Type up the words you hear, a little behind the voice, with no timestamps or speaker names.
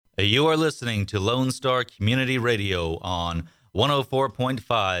You are listening to Lone Star Community Radio on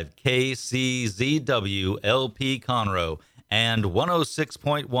 104.5 KCZW LP Conroe and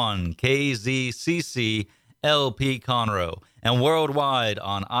 106.1 KZCC LP Conroe, and worldwide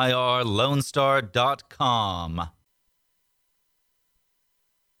on irlonestar.com.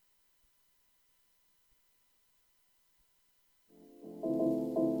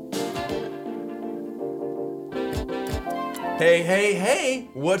 Hey, hey, hey,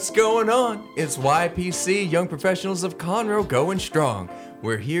 what's going on? It's YPC, Young Professionals of Conroe, going strong.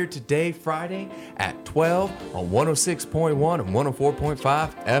 We're here today, Friday, at 12 on 106.1 and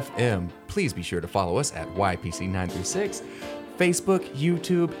 104.5 FM. Please be sure to follow us at YPC936, Facebook,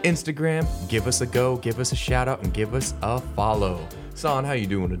 YouTube, Instagram. Give us a go, give us a shout out, and give us a follow. Son, how you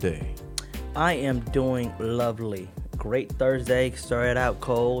doing today? I am doing lovely. Great Thursday, started out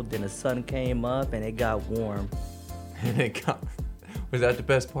cold, then the sun came up and it got warm. And was that the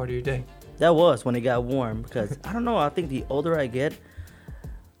best part of your day? That was when it got warm, because I don't know, I think the older I get,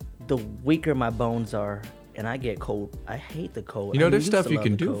 the weaker my bones are, and I get cold. I hate the cold. You know, there's stuff you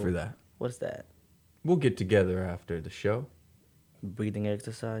can do for that. What's that? We'll get together after the show. Breathing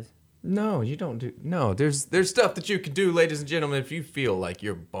exercise? No, you don't do. No, there's stuff that you can do, ladies and gentlemen, if you feel like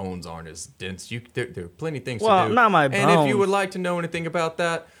your bones aren't as dense. There are plenty of things to do. Well, not my bones. And if you would like to know anything about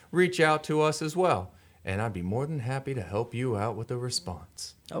that, reach out to us as well. And I'd be more than happy to help you out with a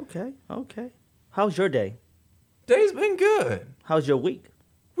response. Okay. How's your day? Day's been good. How's your week?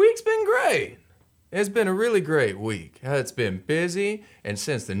 Week's been great. It's been a really great week. It's been busy, and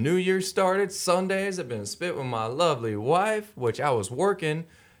since the new year started, Sundays have been spent with my lovely wife, which I was working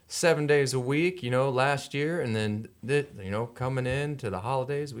 7 days a week, last year, and then, coming into the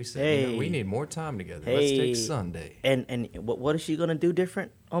holidays, we said, we need more time together. Let's take Sunday. And what is she gonna do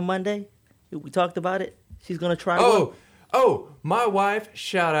different on Monday? We talked about it. She's gonna try. My wife.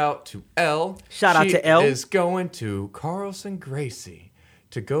 Shout out to Elle. Shout out to Elle. She is going to Carlson Gracie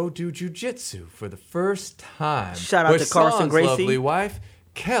to go do jujitsu for the first time. Shout out to Carlson Gracie. Lovely wife,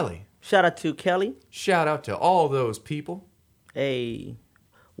 Kelly. Shout out to Kelly. Shout out to all those people. Hey,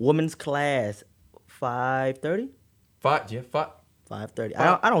 women's class, 5:30. 5:30.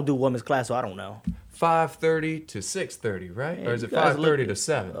 I don't do women's class, so I don't know. 5:30 to 6:30, right? Or is it 5:30 to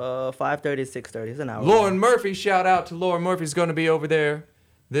 7? 5:30 to 6:30. It's an hour. Lauren Murphy, shout out to Lauren Murphy's going to be over there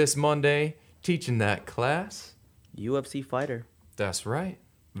this Monday teaching that class. UFC fighter. That's right.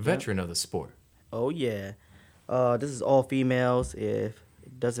 Veteran of the sport. Oh, yeah. This is all females. If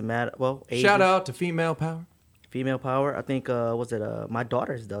it doesn't matter. Well, ages. Shout out to Female Power. Female Power. I think, my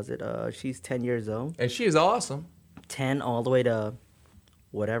daughter's does it. She's 10 years old. And she is awesome. 10 all the way to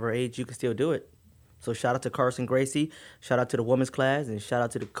whatever age you can still do it. So shout out to Carson Gracie, shout out to the women's class, and shout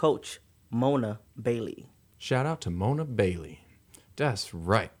out to the coach, Mona Bailey. Shout out to Mona Bailey. That's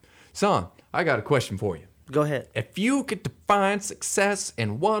right. Son, I got a question for you. Go ahead. If you could define success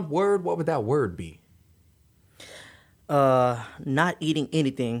in one word, what would that word be? Not eating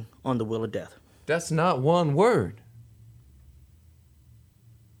anything on the wheel of death. That's not one word.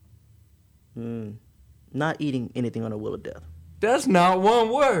 Not eating anything on the wheel of death. That's not one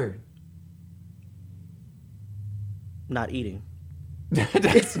word. Not eating.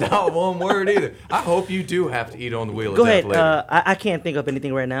 That's not one word either. I hope you do have to eat on the wheel Go of death ahead. later. I can't think of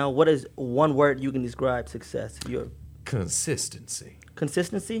anything right now. What is one word you can describe success? Consistency.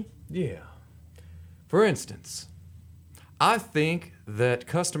 Consistency? Yeah. For instance, I think that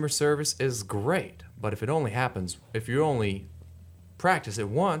customer service is great, but if you only practice it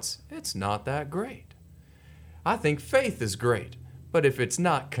once, it's not that great. I think faith is great, but if it's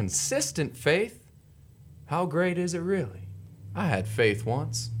not consistent faith, how great is it really? I had faith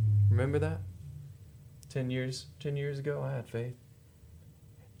once. Remember that? 10 years ago, I had faith.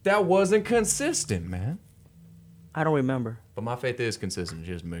 That wasn't consistent, man. I don't remember. But my faith is consistent,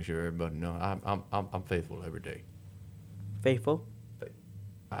 just to make sure everybody knows. I'm faithful every day. Faithful?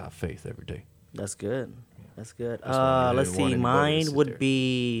 I have faith every day. That's good. That's good. I Let's didn't want see. anybody to Mine sit would there.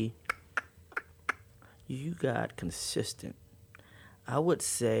 be. You got consistent. I would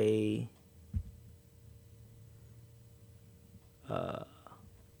say.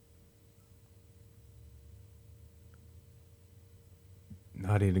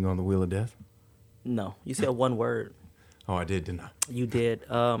 Not eating on the wheel of death? No, you said one word. Oh, I did, didn't I? You did.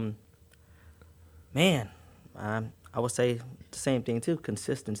 Man, I would say the same thing too.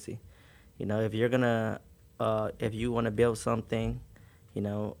 Consistency. If you're gonna, if you want to build something,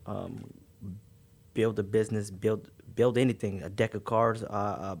 build a business, build anything, a deck of cards,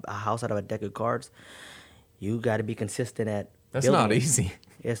 a house out of a deck of cards. You got to be consistent at. That's building not it. easy.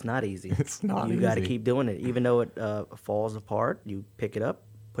 It's not easy. It's not You easy. got to keep doing it, even though it falls apart. You pick it up,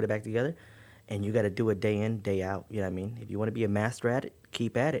 put it back together, and you got to do it day in, day out. You know what I mean? If you want to be a master at it,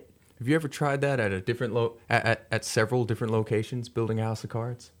 keep at it. Have you ever tried that at a different at several different locations, building a house of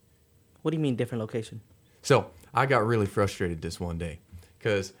cards? What do you mean different location? So I got really frustrated this one day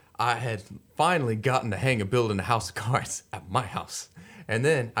because I had finally gotten the hang of building a house of cards at my house. And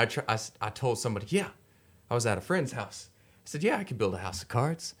then I told somebody, yeah, I was at a friend's house. I said, yeah, I can build a house of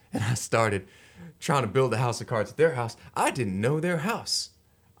cards. And I started trying to build a house of cards at their house. I didn't know their house.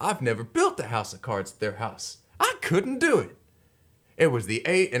 I've never built a house of cards at their house. I couldn't do it. It was the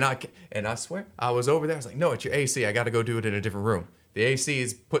and I swear, I was over there. I was like, no, it's your AC. I got to go do it in a different room. The AC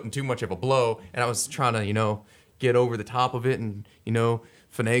is putting too much of a blow. And I was trying to, get over the top of it and,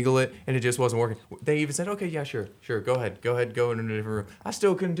 finagle it. And it just wasn't working. They even said, okay, yeah, sure. Go ahead, go in a different room. I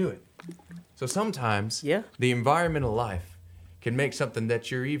still couldn't do it. So sometimes the environment of life can make something that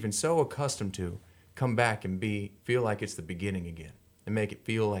you're even so accustomed to come back and feel like it's the beginning again and make it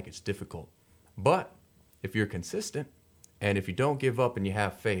feel like it's difficult. But if you're consistent and if you don't give up and you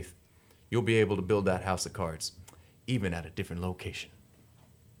have faith, you'll be able to build that house of cards, even at a different location.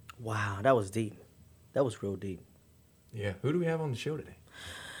 Wow, that was deep. That was real deep. Yeah. Who do we have on the show today?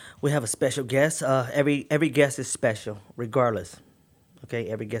 We have a special guest. Every guest is special, regardless. Okay,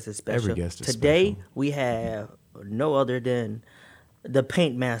 every guest is special. Every guest is Today, special. we have no other than the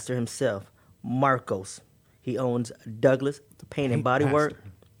paint master himself, Marcos. He owns Douglas Paint and Body Work.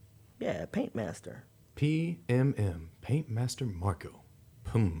 Yeah, Paint Master. PMM, Paint Master Marco.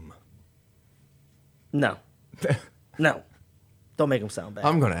 Pum. No. No. Don't make him sound bad.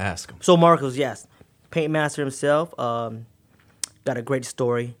 I'm going to ask him. So Marcos, yes. Paint Master himself. Got a great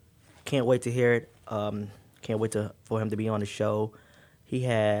story. Can't wait to hear it. Can't wait for him to be on the show. He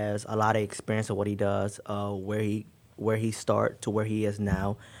has a lot of experience of what he does, where he started to where he is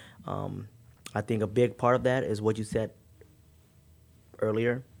now. I think a big part of that is what you said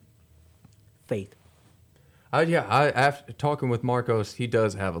earlier, faith. After talking with Marcos, he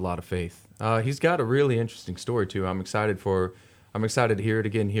does have a lot of faith. He's got a really interesting story too. I'm excited to hear it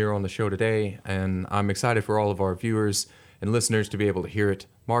again here on the show today, and I'm excited for all of our viewers and listeners to be able to hear it.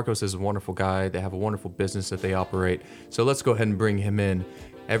 Marcos is a wonderful guy. They have a wonderful business that they operate. So let's go ahead and bring him in.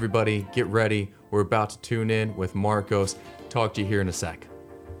 Everybody, get ready. We're about to tune in with Marcos. Talk to you here in a sec.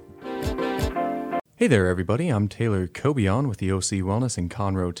 Hey there, everybody. I'm Taylor Cobian with the OC Wellness in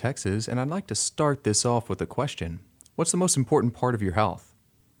Conroe, Texas, and I'd like to start this off with a question. What's the most important part of your health?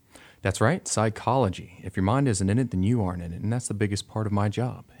 That's right, psychology. If your mind isn't in it, then you aren't in it, and that's the biggest part of my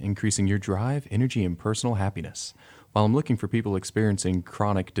job, increasing your drive, energy, and personal happiness. While I'm looking for people experiencing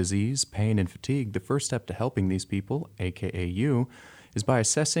chronic disease, pain, and fatigue, the first step to helping these people, aka you, is by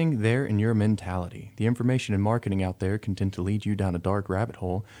assessing their and your mentality. The information and marketing out there can tend to lead you down a dark rabbit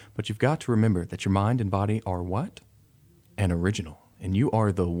hole, but you've got to remember that your mind and body are what? An original. And you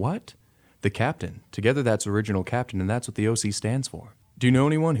are the what? The captain. Together that's original captain, and that's what the OC stands for. Do you know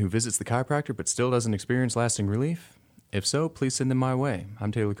anyone who visits the chiropractor but still doesn't experience lasting relief? If so, please send them my way.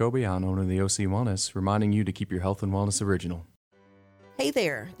 I'm Taylor Cobian, owner of the OC Wellness, reminding you to keep your health and wellness original. Hey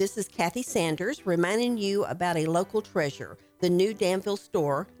there, this is Kathy Sanders reminding you about a local treasure, the new Danville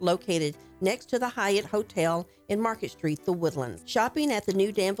store located next to the Hyatt Hotel in Market Street, The Woodlands. Shopping at the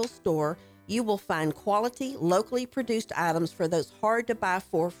new Danville store, you will find quality, locally produced items for those hard to buy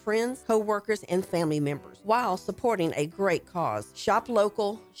for friends, co-workers, and family members, while supporting a great cause. Shop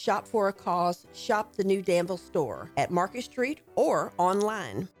local, shop for a cause, shop the new Danville store at Market Street or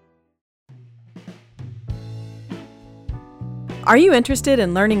online. Are you interested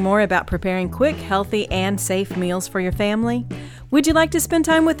in learning more about preparing quick, healthy, and safe meals for your family? Would you like to spend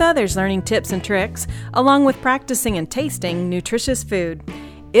time with others learning tips and tricks, along with practicing and tasting nutritious food?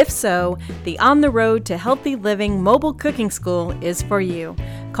 If so, the On the Road to Healthy Living Mobile Cooking School is for you.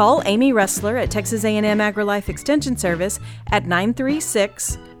 Call Amy Ressler at Texas A&M AgriLife Extension Service at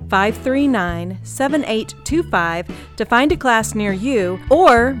 936-539-7825 to find a class near you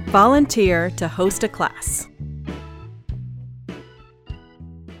or volunteer to host a class.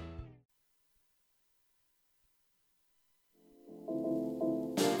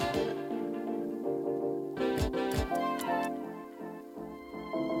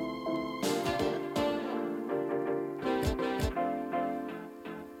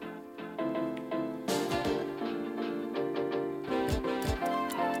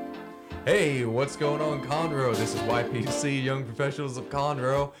 Hey, what's going on, Conroe? This is YPC, Young Professionals of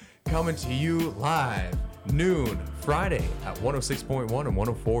Conroe, coming to you live, noon, Friday at 106.1 and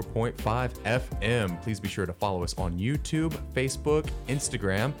 104.5 FM. Please be sure to follow us on YouTube, Facebook,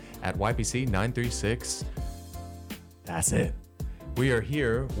 Instagram at YPC936. That's it. We are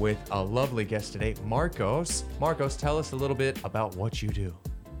here with a lovely guest today, Marcos. Marcos, tell us a little bit about what you do.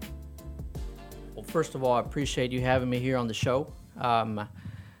 First of all, I appreciate you having me here on the show. My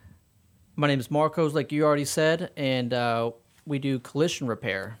name is Marcos, like you already said, and we do collision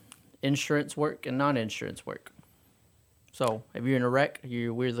repair, insurance work, and non-insurance work. So if you're in a wreck,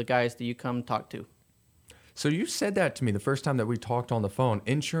 we're the guys that you come talk to. So you said that to me the first time that we talked on the phone,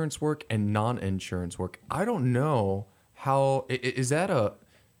 insurance work and non-insurance work. I don't know how, is that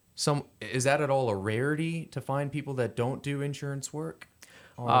at all a rarity to find people that don't do insurance work?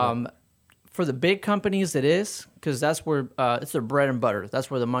 For the big companies, it is, because that's where it's their bread and butter. That's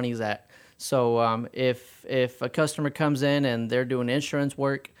where the money's at. So if a customer comes in and they're doing insurance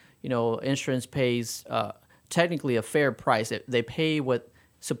work, insurance pays technically a fair price. They pay what's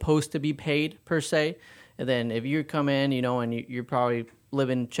supposed to be paid per se. And then if you come in, and you're probably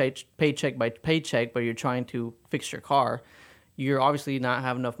living paycheck by paycheck, but you're trying to fix your car, you're obviously not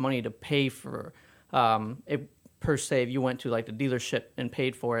have enough money to pay for if you went to like the dealership and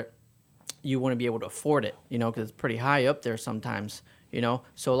paid for it, you wouldn't be able to afford it, because it's pretty high up there sometimes,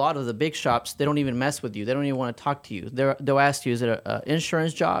 So a lot of the big shops, they don't even mess with you. They don't even want to talk to you. They'll ask you, is it an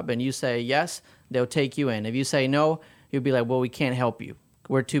insurance job? And you say yes, they'll take you in. If you say no, you'll be like, well, we can't help you.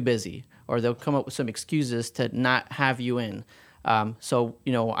 We're too busy. Or they'll come up with some excuses to not have you in. So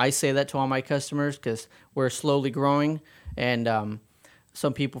I say that to all my customers because we're slowly growing, and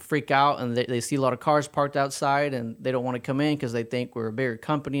some people freak out and they see a lot of cars parked outside and they don't want to come in because they think we're a bigger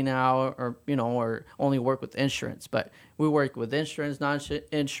company now, or only work with insurance. But we work with insurance,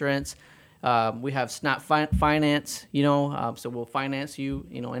 non-insurance. We have SNAP finance, so we'll finance you,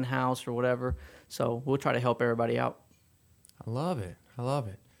 in-house or whatever. So we'll try to help everybody out. I love it.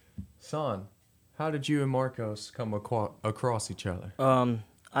 Son, how did you and Marcos come across each other?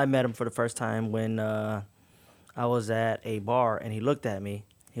 I met him for the first time when I was at a bar, and he looked at me.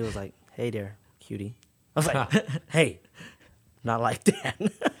 He was like, "Hey there, cutie." I was like, "Hey, not like that."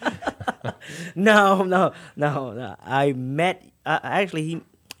 No.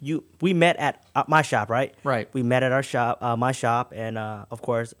 We met at my shop, right? Right. We met at our shop, my shop, and of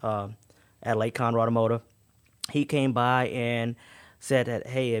course at Lake Conroe Automotive. He came by and said that,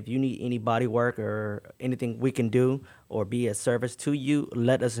 hey, if you need any body work or anything we can do or be a service to you,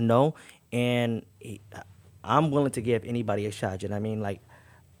 let us know. And I'm willing to give anybody a shot. You know what I mean? Like,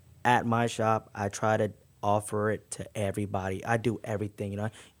 at my shop, I try to offer it to everybody. I do everything,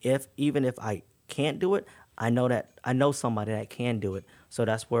 even if I can't do it, I know somebody that can do it. So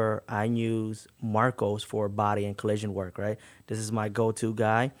that's where I use Marcos for body and collision work, right? This is my go-to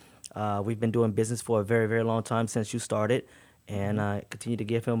guy. We've been doing business for a very, very long time since you started. And I continue to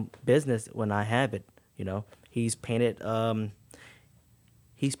give him business when I have it. He's painted a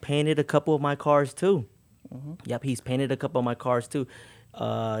couple of my cars too. Mm-hmm. Yep, he's painted a couple of my cars too.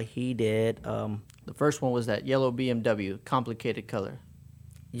 He did. The first one was that yellow BMW, complicated color,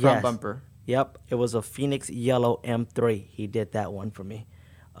 front Yes. bumper. Yep, it was a Phoenix yellow M3. He did that one for me.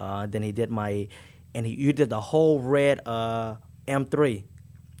 Then he did you did the whole red M3.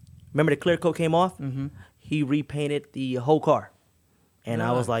 Remember the clear coat came off? Mm-hmm. He repainted the whole car. And nice.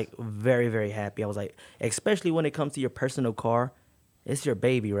 I was like very, very happy. I was like, especially when it comes to your personal car, it's your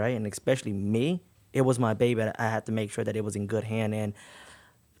baby, right? And especially me, it was my baby. I had to make sure that it was in good hand. And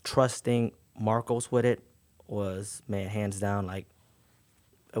trusting Marcos with it was, man, hands down, like,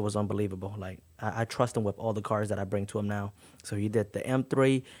 it was unbelievable. Like, I trust him with all the cars that I bring to him now. So he did the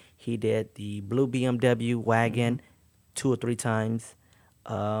M3. He did the blue BMW wagon 2 or 3 times.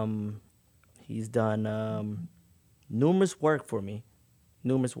 He's done numerous work for me,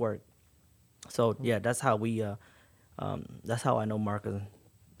 So yeah, that's how that's how I know Marcos,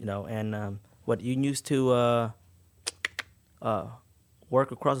 And what, you used to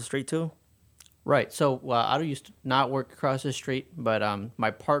work across the street too? Right. So I used to not work across the street, but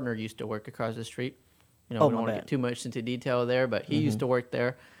my partner used to work across the street. We don't want to get too much into detail there, but he used to work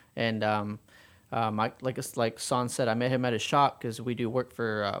there, and like Son said, I met him at his shop because we do work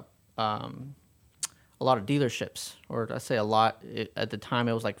for a lot of dealerships, or I say a lot. At the time,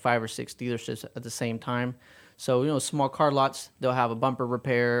 it was like 5 or 6 dealerships at the same time. So, small car lots, they'll have a bumper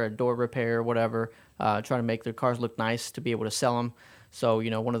repair, a door repair, whatever, trying to make their cars look nice to be able to sell them. So,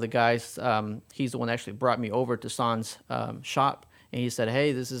 one of the guys, he's the one that actually brought me over to Son's shop, and he said,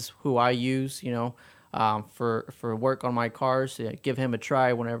 hey, this is who I use, for work on my cars. Give him a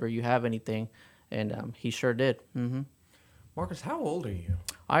try whenever you have anything. And he sure did. Mm-hmm. Marcos, how old are you?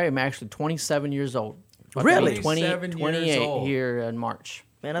 I am actually 27 years old. Really? 28 here in March.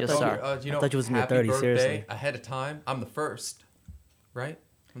 Man, I Yes, thought sir. I thought you was in your 30s, seriously. Ahead of time. I'm the first, right?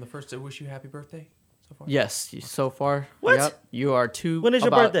 I'm the first to wish you happy birthday so far. Yes, so far. What? Yep, you are When is your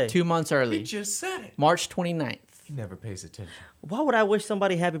about birthday? 2 months early. He just said it. March 29th. He never pays attention. Why would I wish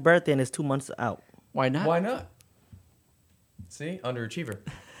somebody happy birthday and it's 2 months out? Why not? Why not? See, underachiever.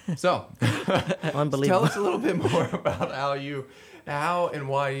 So, Unbelievable. tell us a little bit more about how and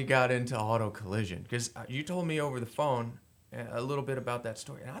why you got into auto collision. Because you told me over the phone a little bit about that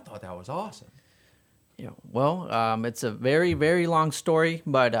story, and I thought that was awesome. Yeah. Well, it's a very, very long story,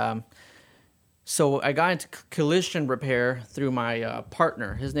 but so I got into collision repair through my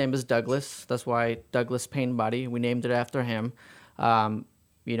partner. His name is Douglas. That's why Douglas Paint and Body. We named it after him.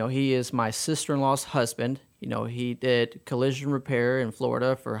 He is my sister-in-law's husband. He did collision repair in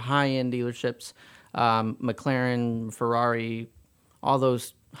Florida for high-end dealerships, McLaren, Ferrari, all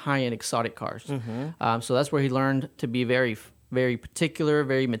those high-end exotic cars. So that's where he learned to be very, very particular,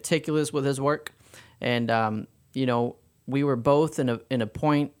 very meticulous with his work. And we were both in a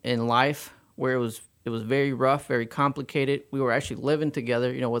point in life where it was very rough, very complicated. We were actually living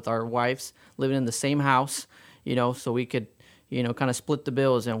together, with our wives, living in the same house, so we could, kind of split the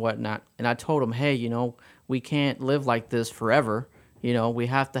bills and whatnot. And I told him, hey, we can't live like this forever. We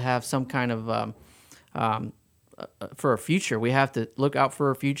have to have some kind of for a future. We have to look out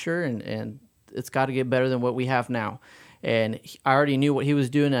for a future, and it's got to get better than what we have now. And I already knew what he was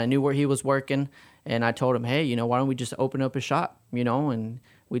doing, and I knew where he was working. And I told him, hey, why don't we just open up a shop, and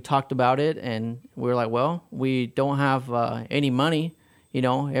we talked about it, and we were like, well, we don't have any money.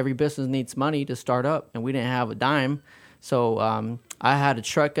 Every business needs money to start up, and we didn't have a dime. So I had a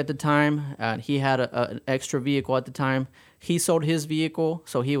truck at the time, and he had an extra vehicle at the time. He sold his vehicle,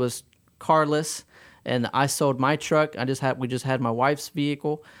 so he was carless, and I sold my truck. We just had my wife's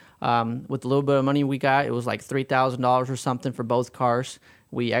vehicle. With a little bit of money we got, it was like $3,000 or something for both cars.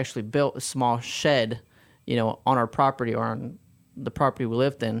 We actually built a small shed, on our property or on the property we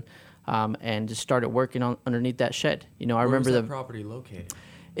lived in, and just started working underneath that shed. I remember Where's that property located?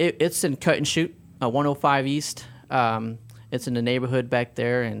 It's in Cut and Shoot, 105 East. It's in the neighborhood back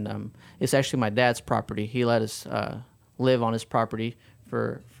there, and it's actually my dad's property. He let us live on his property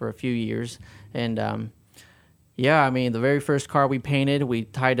for a few years, and the very first car we painted, we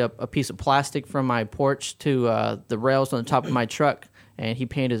tied up a piece of plastic from my porch to the rails on the top of my truck, and he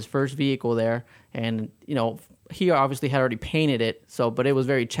painted his first vehicle there. And he obviously had already painted it, but it was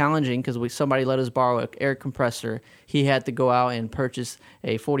very challenging because somebody let us borrow an air compressor. He had to go out and purchase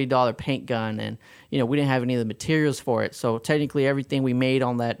a $40 paint gun, and we didn't have any of the materials for it. So technically, everything we made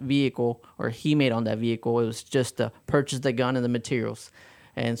on that vehicle, or he made on that vehicle, it was just to purchase the gun and the materials.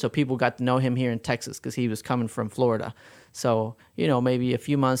 And so people got to know him here in Texas because he was coming from Florida. So maybe a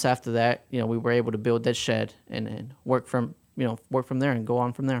few months after that, we were able to build that shed and work from there and go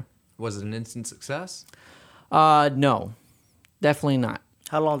on from there. Was it an instant success? No, definitely not.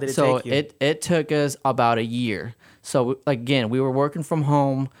 How long did it take you? It took us about a year. So again, we were working from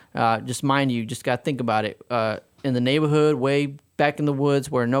home. Just mind you, just got to think about it. In the neighborhood, way back in the woods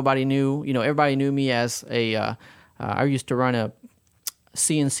where nobody knew, everybody knew me as I used to run a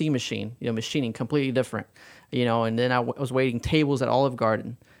CNC machine, machining completely different, and then I was waiting tables at Olive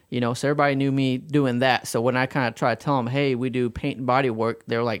Garden, so everybody knew me doing that. So when I kind of tried to tell them, hey, we do paint and body work,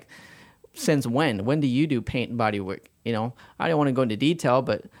 they were like, since when? When do you do paint and body work? I didn't want to go into detail,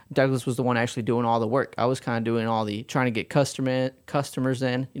 but Douglas was the one actually doing all the work. I was kind of doing all the trying to get customers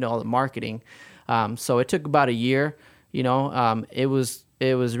in, all the marketing. So it took about a year. It was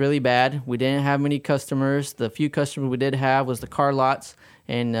really bad. We didn't have many customers. The few customers we did have was the car lots,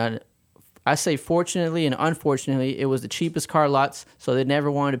 and I say fortunately and unfortunately, it was the cheapest car lots, so they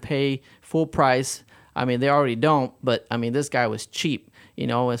never wanted to pay full price. I mean, they already don't, but I mean, this guy was cheap.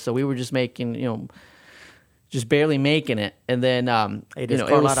 And so we were just making, just barely making it. And then, hey, this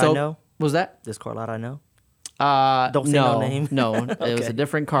car lot I know? Was that? This car lot I know? Don't say no name. No, okay. It was a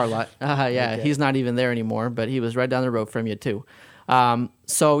different car lot. Yeah, okay. He's not even there anymore, but he was right down the road from you too.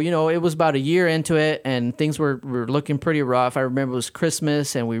 So, it was about a year into it, and things were looking pretty rough. I remember it was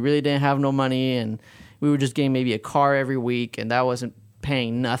Christmas, and we really didn't have no money, and we were just getting maybe a car every week, and that wasn't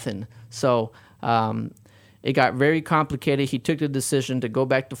paying nothing. So, it got very complicated. He took the decision to go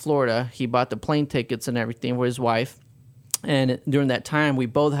back to Florida. He bought the plane tickets and everything with his wife. And during that time, we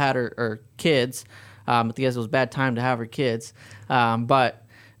both had our kids. I guess it was a bad time to have our kids. But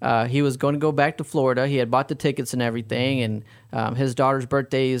he was going to go back to Florida. He had bought the tickets and everything. And his daughter's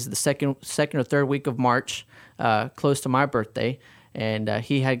birthday is the second or third week of March, close to my birthday. And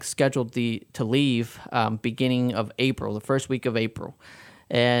he had scheduled to leave beginning of April, the first week of April.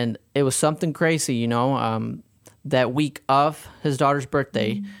 And it was something crazy, that week of his daughter's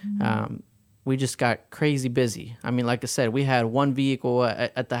birthday, we just got crazy busy. I mean, like I said, we had one vehicle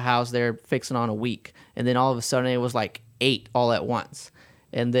at the house there fixing on a week. And then all of a sudden it was like 8 all at once.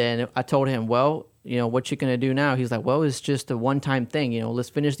 And then I told him, well, what you gonna do now? He's like, well, it's just a one-time thing. Let's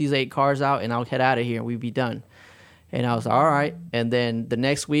finish these 8 cars out, and I'll head out of here, and we'd be done. And I was all right. And then the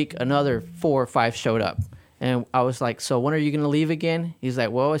next week, another 4 or 5 showed up. And I was like, so when are you going to leave again? He's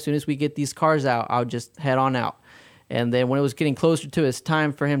like, well, as soon as we get these cars out, I'll just head on out. And then when it was getting closer to his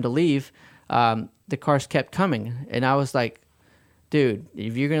time for him to leave, the cars kept coming. And I was like, dude,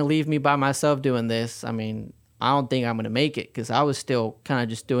 if you're going to leave me by myself doing this, I mean, I don't think I'm going to make it, because I was still kind of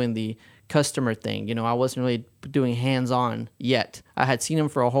just doing the customer thing. I wasn't really doing hands-on yet. I had seen him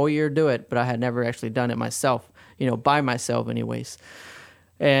for a whole year do it, but I had never actually done it myself. By myself anyways.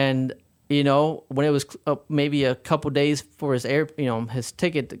 And, when it was maybe a couple days for his his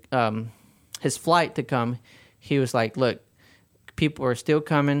ticket, his flight to come, he was like, look, people are still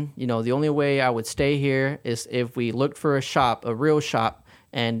coming. The only way I would stay here is if we looked for a real shop,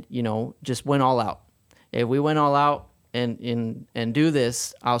 and, just went all out. If we went all out and do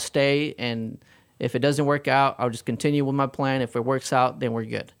this, I'll stay. And if it doesn't work out, I'll just continue with my plan. If it works out, then we're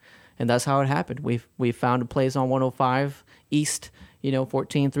good. And that's how it happened. We found a place on 105 East,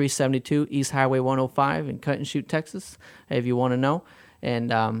 14372 East Highway 105 in Cut and Shoot, Texas, if you want to know.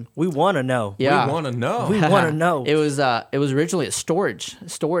 And we want to know. Yeah, We want to know. We want to know. It was originally a storage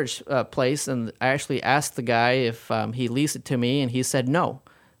place, and I actually asked the guy if he leased it to me, and he said no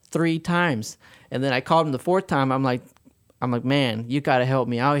 3 times. And then I called him the 4th time. I'm like, man, you got to help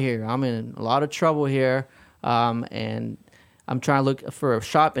me out here. I'm in a lot of trouble here, and I'm trying to look for a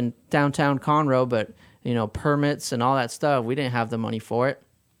shop in downtown Conroe, but, permits and all that stuff, we didn't have the money for it.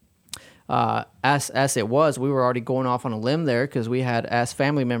 As it was, we were already going off on a limb there, because we had asked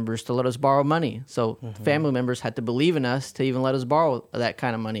family members to let us borrow money. So family members had to believe in us to even let us borrow that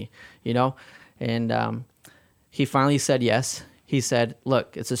kind of money, And he finally said yes. He said,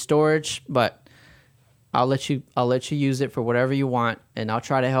 look, it's a storage, but I'll let you use it for whatever you want, and I'll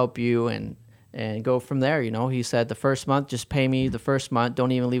try to help you and go from there. He said the first month, just pay me the first month.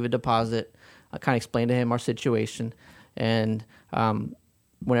 Don't even leave a deposit. I kind of explained to him our situation. And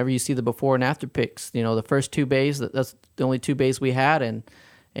whenever you see the before and after pics, the first 2 bays, that's the only 2 bays we had. And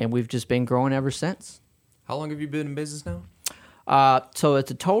we've just been growing ever since. How long have you been in business now? So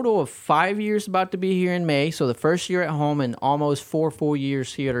it's a total of 5 years about to be here in May. So the first year at home and almost 4 full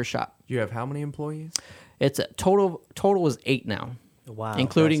years here at our shop. You have how many employees? It's a total is 8 now. Wow.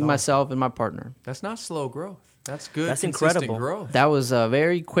 Including that's myself and my partner. That's not slow growth. That's good. That's consistent incredible. growth. That was a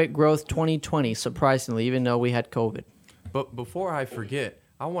very quick growth 2020, surprisingly, even though we had COVID. But before I forget,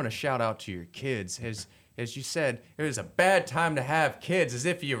 I want to shout out to your kids. As you said, it was a bad time to have kids, as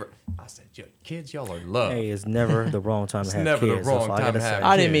if you were. I said, yo, kids, y'all are loved. Hey, it's never the wrong time to It's have never the kids. wrong That's all I time gotta to have say.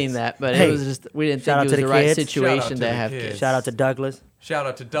 I didn't kids. mean that, but Hey, it was just, we didn't shout think out it was to the the right kids. situation Shout out to to the have kids. kids. Shout out to Douglas. Shout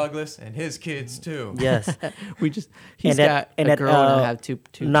out to Douglas and his kids too. Yes. He's got a girl and I have two.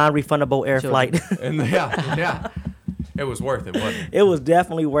 non-refundable air children. flight. And yeah, it was worth it, wasn't it? It was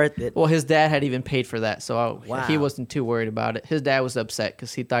definitely worth it. Well, his dad had even paid for that, so Wow. he wasn't too worried about it. His dad was upset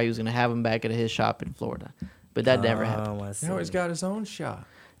because he thought he was going to have him back at his shop in Florida, but that never happened. I see. Now he's got his own shop.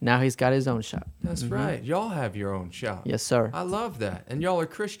 Now he's got his own shop. That's right. Y'all have your own shop. Yes, sir. I love that. And y'all are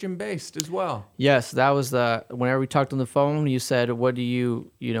Christian based as well. Yes, that was whenever we talked on the phone, you said, what do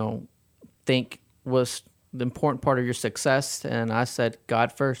you think was the important part of your success? And I said,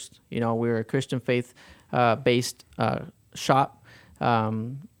 God first. We're a Christian faith based shop.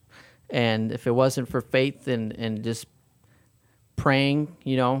 And if it wasn't for faith and just praying,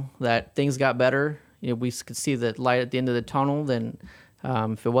 that things got better, we could see the light at the end of the tunnel, then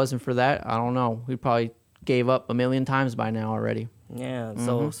if it wasn't for that, I don't know. We probably gave up a million times by now already. Yeah,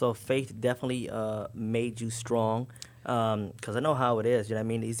 so faith definitely made you strong, because I know how it is. You know what I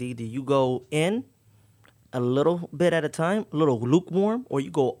mean? It's either you go in a little bit at a time, a little lukewarm, or you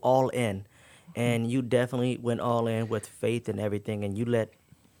go all in. And you definitely went all in with faith and everything, and you let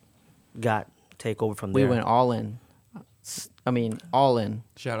God take over from there. We went all in. I mean, all in.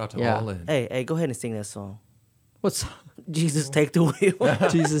 Shout out to Yeah. All In. Hey, go ahead and sing that song. What's Jesus, take the wheel.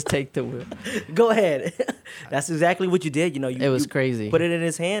 Jesus take the wheel? Go ahead. That's exactly what you did. It was you crazy. Put it in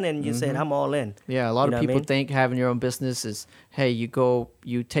his hand, and you said, "I'm all in." Yeah, a lot You know of what I people mean? think having your own business is, hey,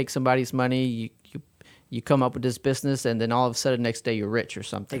 you take somebody's money, you come up with this business, and then all of a sudden next day you're rich or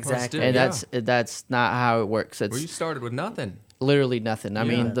something. Exactly. And Yeah. that's not how it works. It's Well, you started with nothing. literally nothing. I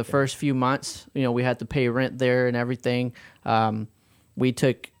mean, Yeah. the first few months, we had to pay rent there and everything. We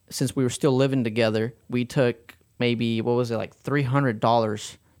took, since we were still living together, we took maybe, what was it, like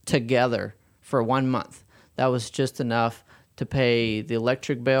 $300 together for 1 month. That was just enough to pay the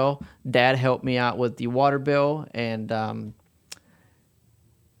electric bill. Dad helped me out with the water bill, and I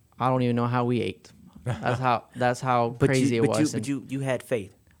don't even know how we ate. That's how But crazy you, it but was. You, but you had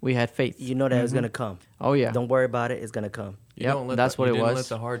faith. we had faith. You know that it's gonna come. Oh yeah. Don't worry about it. It's gonna come. That's what it didn't was. let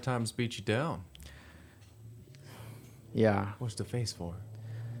the hard times beat you down. Yeah. What's the face for?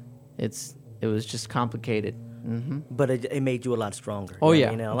 It was just complicated. But it made you a lot stronger. Oh You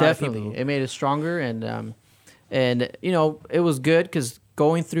yeah, know what I mean? And a lot of definitely. people- It made us stronger, and you know, it was good because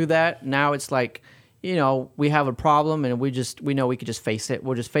going through that, now it's like, you know, we have a problem and we know we could just face it.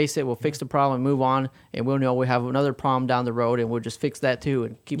 We'll just face it. We'll fix the problem, move on, and we'll know we have another problem down the road, and we'll just fix that too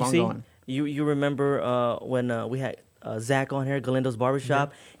and keep You on see, going. you remember when we had Zach on here, Galindo's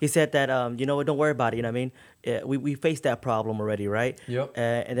Barbershop? He said that, you know what, don't worry about it, you know what I mean? We faced that problem already, right? Yep.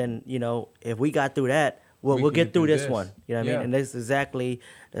 And then, you know, if we got through that, we'll can get through this this. one, you know what I Yeah. mean? And that's exactly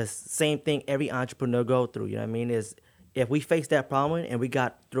the same thing every entrepreneur go through, you know what I mean? Is if we face that problem and we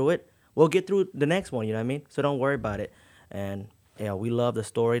got through it, we'll get through the next one, you know what I mean? So don't worry about it. And, you know, we love the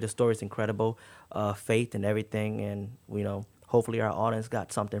story. The story's incredible, faith and everything. And, you know, hopefully our audience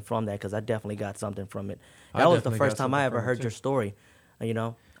got something from that, because I definitely got something from it. I That was the definitely first got time I something ever from it, heard too. your story. You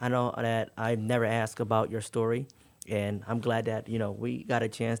know, I know that I've never asked about your story, and I'm glad that, you know, we got a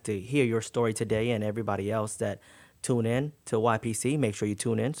chance to hear your story today, and everybody else that tune in to YPC. Make sure you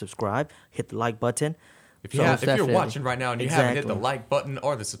tune in, subscribe, hit the like button. If So you're definitely. watching right now and you haven't hit the Exactly. like button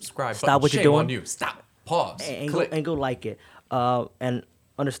or the subscribe Stop button, what you're shame doing. on you. Stop. Pause. And go like it. And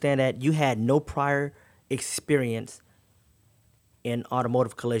understand that you had no prior experience in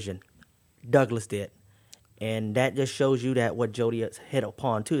automotive collision. Douglas did. And that just shows you that what Jody has hit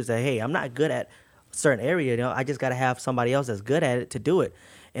upon too is that, hey, I'm not good at a certain area, you know, I just got to have somebody else that's good at it to do it.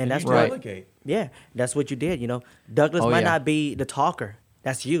 And that's you what, delegate. yeah, that's what you did, you know. Douglas Oh, might yeah. not be the talker.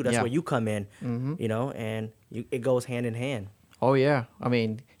 That's you. That's Yeah. where you come in, you know, and it goes hand in hand. Oh yeah, I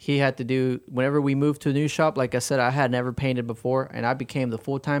mean, he had to do whenever we moved to a new shop. Like I said, I had never painted before, and I became the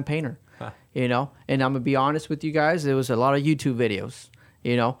full-time painter. You know, and I'm gonna be honest with you guys, there was a lot of YouTube videos.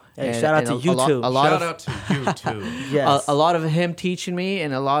 You know, Hey, shout out to YouTube. A lot Shout of out to you too. Yes. a lot of him teaching me,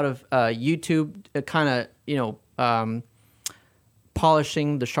 and a lot of YouTube kind of, you know,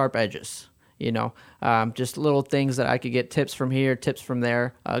 polishing the sharp edges. You know, just little things that I could get tips from here, tips from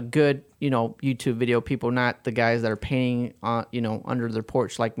there. Good, you know, YouTube video people, not the guys that are painting, you know, under their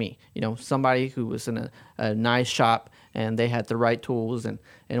porch like me. You know, somebody who was in a nice shop and they had the right tools and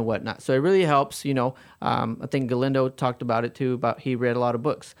whatnot. So it really helps. You know, I think Galindo talked about it too. About he read a lot of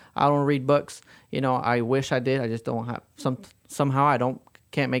books. I don't read books. You know, I wish I did. I just don't have somehow I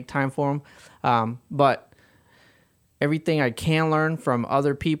can't make time for them. But everything I can learn from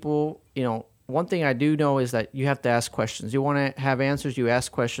other people, you know. One thing I do know is that you have to ask questions. You want to have answers, you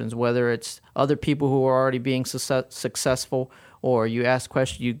ask questions, whether it's other people who are already being successful, or you ask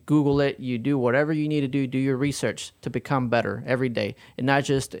questions, you Google it, you do whatever you need to do your research to become better every day. And not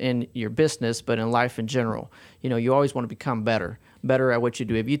just in your business, but in life in general. You know, you always want to become better at what you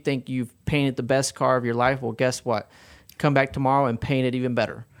do. If you think you've painted the best car of your life, well, guess what? Come back tomorrow and paint it even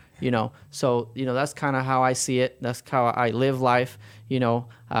better. You know, so, you know, that's kind of how I see it. That's how I live life, you know.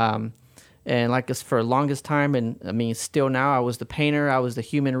 And like us for the longest time, and I mean, still now, I was the painter, I was the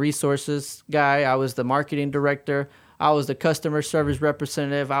human resources guy, I was the marketing director, I was the customer service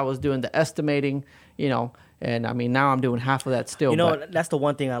representative, I was doing the estimating, you know, and I mean, now I'm doing half of that still. You know, but that's the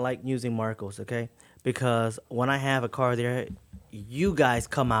one thing I like using Marcos, okay? Because when I have a car there, you guys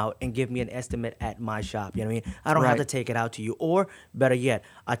come out and give me an estimate at my shop. You know what I mean? I don't have to Right. take it out to you. Or better yet,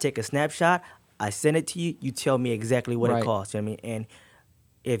 I take a snapshot, I send it to you, you tell me exactly what Right. it costs. You know what I mean? And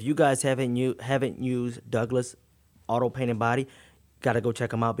if you guys haven't used Douglas Auto Paint and Body, gotta go check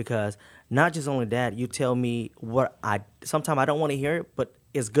them out, because not just only that, you tell me what sometimes I don't want to hear it, but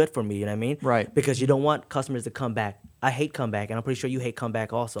it's good for me, you know what I mean? Right. Because you don't want customers to come back. I hate comeback, and I'm pretty sure you hate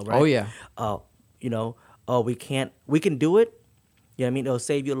comeback also, right? Oh, yeah. You know, we can do it. You know what I mean? It'll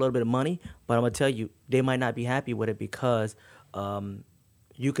save you a little bit of money, but I'm gonna tell you, they might not be happy with it because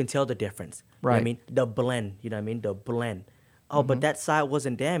you can tell the difference. You know what I Right. mean? The blend, you know what I mean? The blend. Oh, but that side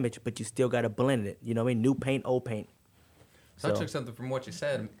wasn't damaged, but you still got to blend it. You know what I mean? New paint, old paint. So I took something from what you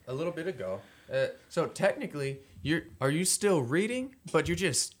said a little bit ago. So technically, are you still reading, but you're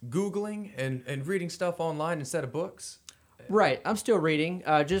just Googling and reading stuff online instead of books? Right, I'm still reading.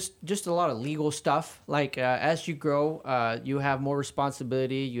 Just a lot of legal stuff. Like as you grow, you have more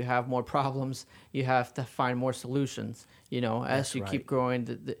responsibility. You have more problems. You have to find more solutions. You know, as That's you right. keep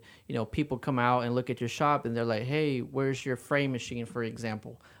growing, you know, people come out and look at your shop and they're like, "Hey, where's your frame machine?" For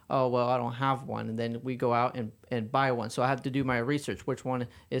example. Oh, well, I don't have one. And then we go out and buy one. So I have to do my research. Which one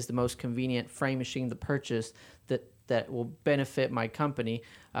is the most convenient frame machine to purchase that will benefit my company,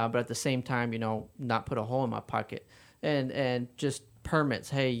 but at the same time, you know, not put a hole in my pocket. And just permits.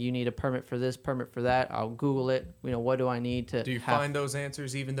 Hey, you need a permit for this, permit for that. I'll Google it. What do I need to? Do you find those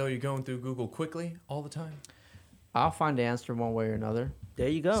answers even though you're going through Google quickly all the time? I'll find the answer one way or another. There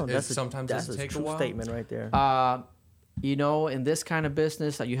you go. Sometimes that's does it take a true while? statement right there. In this kind of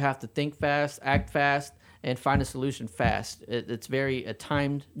business, you have to think fast, act fast, and find a solution fast. It's very a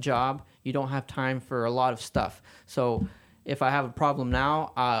timed job. You don't have time for a lot of stuff. So if I have a problem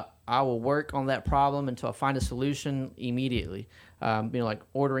now, I will work on that problem until I find a solution immediately. Like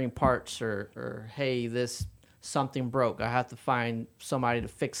ordering parts or hey, this something broke. I have to find somebody to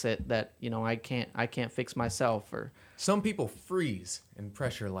fix it that I can't fix myself. Or some people freeze in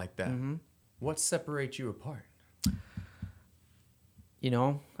pressure like that. Mm-hmm. What separates you apart?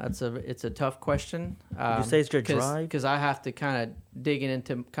 It's a tough question. Would you say it's your drive? Because I have to kind of dig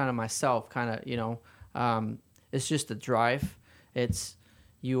into kind of myself, it's just the drive. It's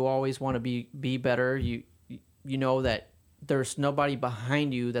you always want to be better. You know that there's nobody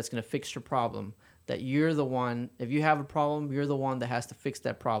behind you that's going to fix your problem. That you're the one. If you have a problem, you're the one that has to fix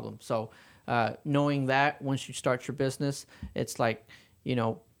that problem. So knowing that once you start your business, it's like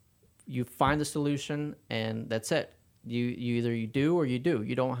you find the solution and that's it. You either you do or you do.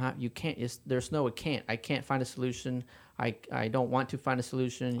 You can't. There's no it can't. I can't find a solution. I don't want to find a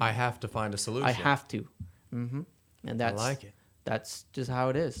solution. I have to find a solution. I have to. Mm-hmm. And that's I like it. That's just how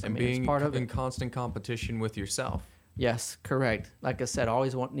it is. And being it's part of in constant competition with yourself. Yes, correct. Like I said,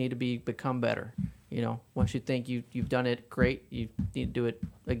 always need to become better. Once you think you've done it great, you need to do it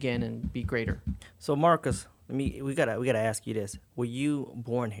again and be greater. So Marcus, we gotta ask you this: were you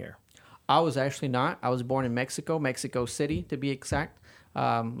born here? I was actually not. I was born in Mexico City to be exact.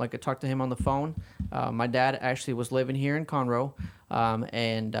 Like I talked to him on the phone. My dad actually was living here in Conroe,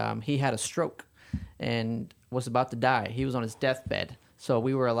 and he had a stroke and was about to die. He was on his deathbed. So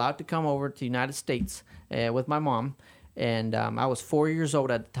we were allowed to come over to the United States with my mom, and I was 4 years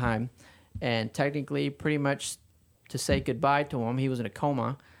old at the time. And technically, pretty much to say goodbye to him, he was in a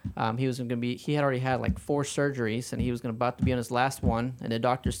coma. He had already had like 4 surgeries, and he was about to be on his last one. And the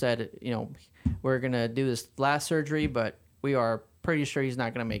doctor said, we're going to do this last surgery, but we are pretty sure he's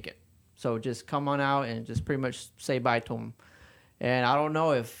not going to make it. So just come on out and just pretty much say bye to him. And I don't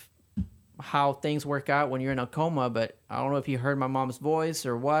know how things work out when you're in a coma, but I don't know if he heard my mom's voice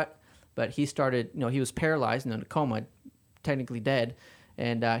or what, but he started, he was paralyzed and in a coma, technically dead,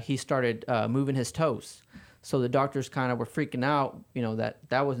 and he started moving his toes. So the doctors kind of were freaking out,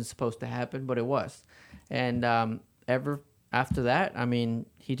 that wasn't supposed to happen, but it was. And ever after that,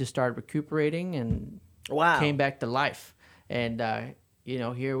 he just started recuperating and came back to life. And,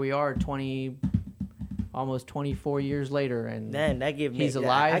 here we are almost 24 years later, and man, that gives me he's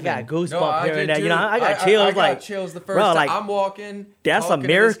alive. I got goosebumps here and there. Too. I got chills. I got chills the first time. Like, I'm walking. That's a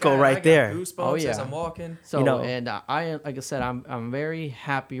miracle right there. Goosebumps oh yeah, as I'm walking. So and I like I said, I'm very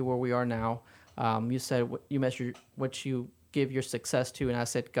happy where we are now. You said you measure what you give your success to, and I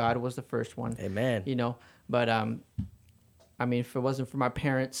said God was the first one. Amen. But if it wasn't for my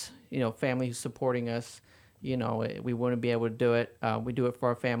parents, family who's supporting us, we wouldn't be able to do it. We do it for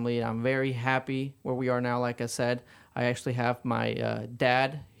our family, and I'm very happy where we are now. Like I said, I actually have my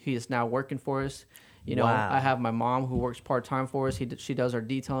dad. He is now working for us. I have my mom who works part-time for us. She does our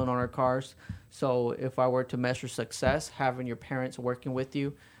detailing on our cars. So if I were to measure success, having your parents working with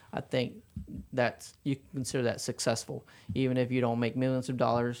you, I think you can consider that successful, even if you don't make millions of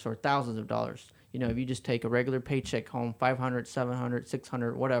dollars or thousands of dollars. If you just take a regular paycheck home, $500, $700,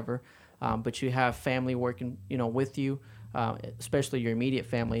 $600, whatever, but you have family working, with you, especially your immediate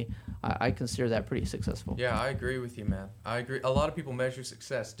family, I consider that pretty successful. Yeah, I agree with you, man. I agree. A lot of people measure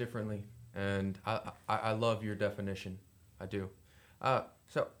success differently, and I love your definition. I do.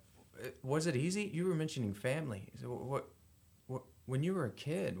 So, was it easy? You were mentioning family. So when you were a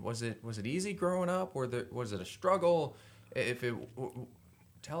kid, was it easy growing up, or was it a struggle?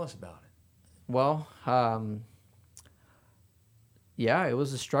 Tell us about it. Well, yeah, it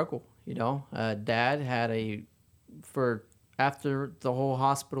was a struggle. Dad had after the whole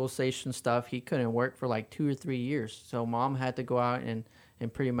hospitalization stuff, he couldn't work for like 2 or 3 years. So mom had to go out and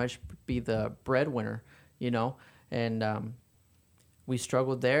pretty much be the breadwinner, and we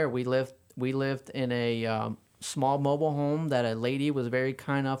struggled there. We lived in a small mobile home that a lady was very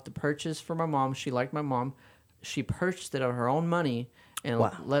kind enough to purchase for my mom. She liked my mom. She purchased it of her own money and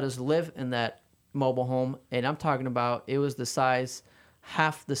let us live in that mobile home. And I'm talking about, it was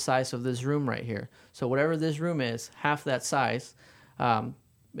half the size of this room right here. So whatever this room is, half that size.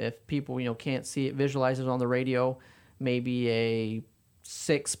 If people, can't see it, visualize it on the radio, maybe a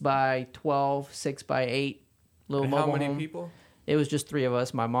 6x12, 6x8 little mobile home. How many people? It was just three of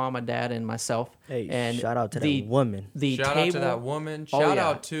us: my mom, my dad, and myself. Hey, and shout out to that woman. The Shout table, out to that woman. Oh, Shout yeah.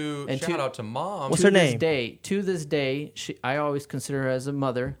 out to And shout out to mom. What's to her name? To this day, I always consider her as a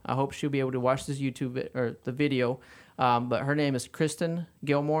mother. I hope she'll be able to watch this or the video. But her name is Kristen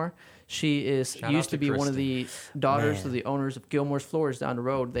Gilmore. She Shout out used to to be one of the daughters Man. of the owners of Gilmore's Floors down the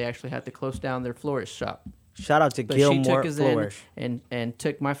road. They actually had to close down their florist shop. Shout out to But she Gilmore took us Flourish. in and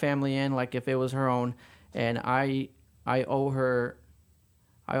took my family in like if it was her own. And I owe her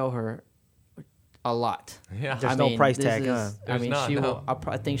a lot. Yeah. There's no price this tag, is- huh? I There's mean, not, she no. will.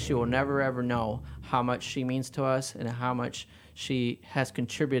 I think she will never ever know how much she means to us and how much she has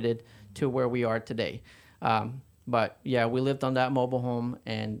contributed to where we are today. But yeah, we lived on that mobile home,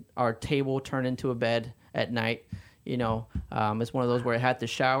 and our table turned into a bed at night. You know, it's one of those where it had the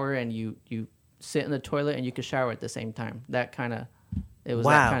shower, and you sit in the toilet and you could shower at the same time. It was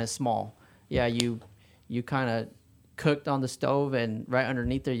Wow. that kind of small. Yeah, you kind of cooked on the stove, and right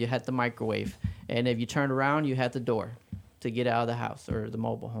underneath there you had the microwave, and if you turned around you had the door to get out of the house or the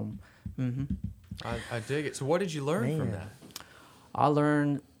mobile home. I dig it. So what did you learn from Man. that? I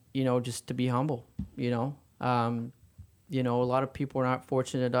learned, just to be humble. A lot of people are not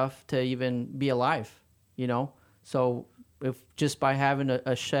fortunate enough to even be alive. So if just by having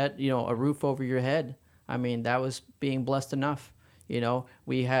a shed, a roof over your head, I mean, that was being blessed enough.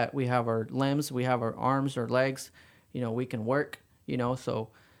 We have our limbs, we have our arms, our legs. We can work. So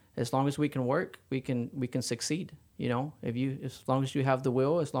as long as we can work, we can succeed. As long as you have the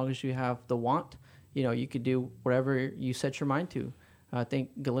will, as long as you have the want, you could do whatever you set your mind to. I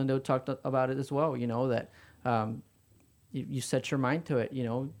think Galindo talked about it as well. That you set your mind to it.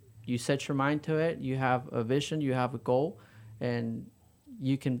 You set your mind to it. You have a vision. You have a goal, and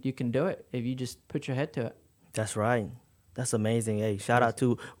you can do it if you just put your head to it. That's right. That's amazing. Hey, shout out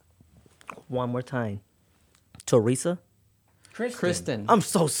to one more time, Teresa. Kristen. I'm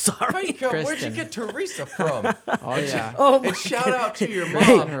so sorry. Where'd you Kristen. get Teresa from? Oh yeah. Oh, And shout out to your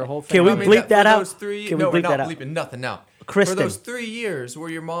Kristen mom. and her whole Can we family. bleep that for out? those 3 Can we no, we're bleep not that out? bleeping nothing now. Kristen. For those 3 years where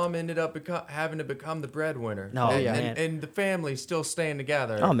your mom ended up having to become the breadwinner. No, and, yeah. and the family still staying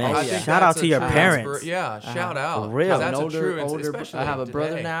together. Oh, man. I think Shout out that's to a your true parents. Yeah, shout out. For real. 'Cause I have That's an a true, older especially I have a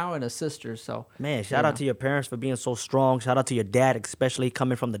brother today. now and a sister. So Man, shout out to your parents for being so strong. Shout out to your dad, especially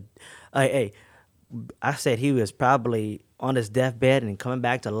coming from the. Hey, I said he was probably on his deathbed and coming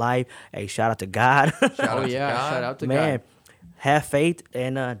back to life. Hey, shout out to God. Shout oh out to yeah, God. shout out to Man, God. have faith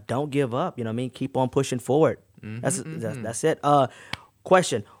and don't give up. You know what I mean? Keep on pushing forward. That's it.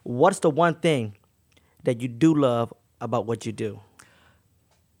 Question: what's the one thing that you do love about what you do?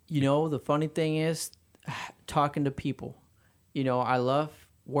 The funny thing is talking to people. I love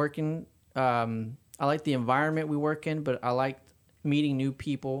working. I like the environment we work in, but I like meeting new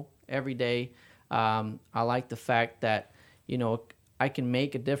people every day. I like the fact that, I can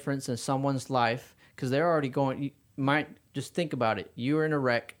make a difference in someone's life because they're already going. You might just think about it. You're in a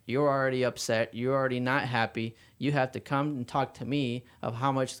wreck. You're already upset. You're already not happy. You have to come and talk to me of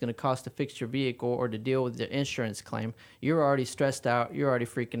how much it's going to cost to fix your vehicle or to deal with the insurance claim. You're already stressed out. You're already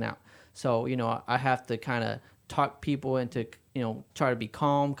freaking out. So, I have to kind of talk people into, try to be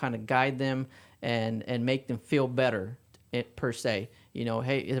calm, kind of guide them and make them feel better per se.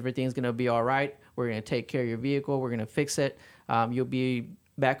 Hey, everything's going to be all right. We're going to take care of your vehicle. We're going to fix it. You'll be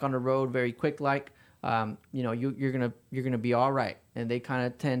back on the road very quick. You're gonna be all right. And they kind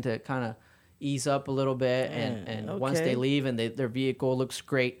of tend to kind of ease up a little bit. And once okay. they leave and their vehicle looks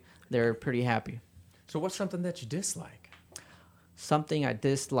great, they're pretty happy. So what's something that you dislike? Something I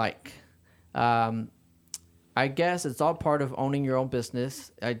dislike. I guess it's all part of owning your own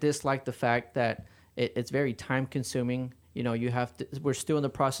business. I dislike the fact that it's very time consuming. We're still in the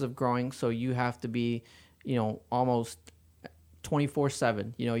process of growing, so you have to be, almost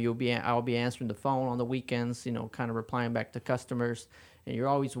 24/7. I'll be answering the phone on the weekends, kind of replying back to customers, and you're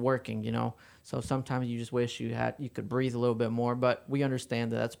always working, So sometimes you just wish you could breathe a little bit more, but we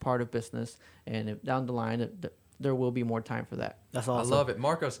understand that that's part of business, and if down the line there will be more time for that. That's awesome. I love it.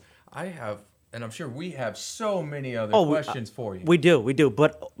 Marcos, I have, and I'm sure we have so many other questions for you. We do.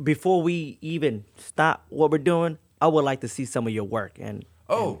 But before we even stop what we're doing, I would like to see some of your work and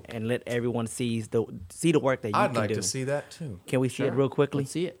let everyone see the work that you I'd can like do. to see that too. Can we see it real quickly?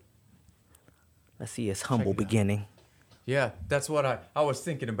 Let's see it. Let's see his humble it out. beginning. Yeah, that's what I was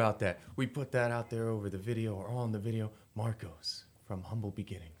thinking about that. We put that out there over the video or on the video. Marcos from Humble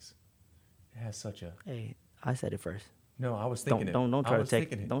Beginnings. It has such a Hey, I said it first. no. I was thinking Don't I try to was take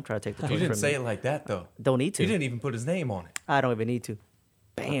thinking it. don't try to take the You torch didn't from say me. it like that though. Don't need to. You didn't even put his name on it. I don't even need to.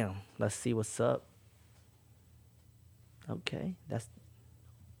 Bam. Let's see what's up. Okay, that's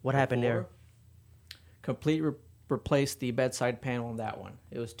what happened there. Before- Complete replace the bedside panel on that one.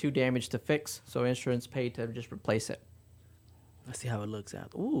 It was too damaged to fix, so insurance paid to just replace it. Let's see how it looks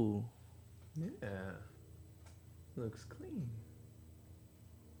out. Ooh. Yeah. Looks clean.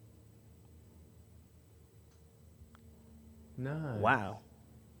 Nice. Wow.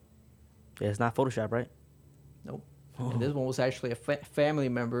 Yeah, it's not Photoshop, right? Nope. And this one was actually a family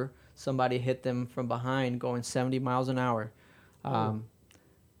member. Somebody hit them from behind going 70 miles an hour.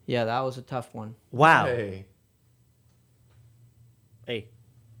 Yeah, that was a tough one. Wow. Hey. Hey,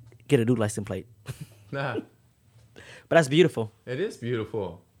 get a new license plate. Nah. But that's beautiful. It is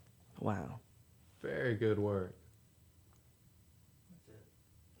beautiful. Wow. Very good work.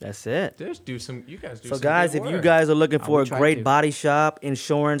 That's it. You guys do some So guys, good if you work. guys are looking for we a try great to. body shop,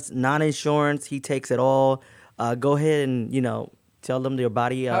 insurance, non-insurance, he takes it all. Go ahead and, tell them your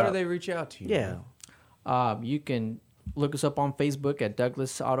body. How do they reach out to you? Yeah. You can look us up on Facebook at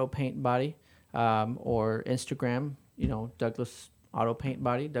Douglas Auto Paint Body, or Instagram, Douglas Auto Paint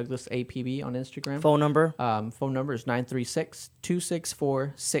Body, Douglas APB on Instagram. Phone number? Phone number is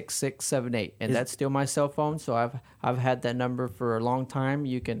 936-264-6678, and that's still my cell phone. So I've had that number for a long time.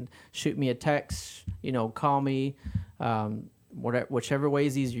 You can shoot me a text, call me, whichever way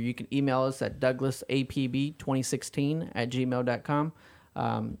is easier. You can email us at douglasapb2016@gmail.com,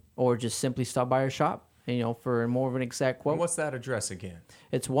 or just simply stop by our shop, for more of an exact quote. And what's that address again?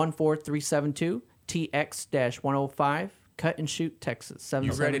 It's 14372 TX-105. Cut and Shoot, Texas,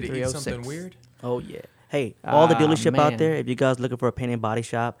 You ready to eat 77306. something weird? Oh, yeah. Hey, all the dealership out man. there, if you guys looking for a paint and body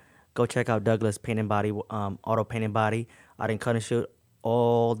shop, go check out Douglas Paint and Body, Auto Paint and Body. I didn't cut and shoot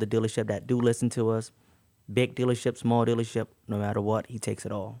all the dealership that do listen to us. Big dealership, small dealership, no matter what, he takes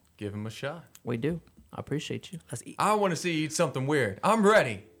it all. Give him a shot. We do. I appreciate you. Let's eat. I want to see you eat something weird. I'm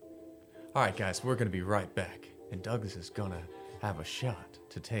ready. All right, guys, we're going to be right back. And Douglas is going to have a shot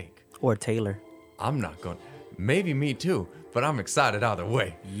to take. Or Taylor. I'm not going to. Maybe me too, but I'm excited either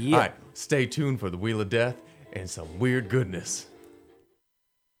way. Yeah. All right, stay tuned for the Wheel of Death and some weird goodness.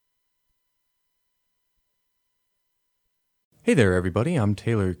 Hey there, everybody. I'm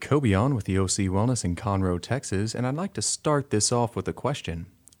Taylor Cobion with the OC Wellness in Conroe, Texas, and I'd like to start this off with a question.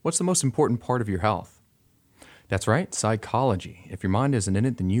 What's the most important part of your health? That's right, psychology. If your mind isn't in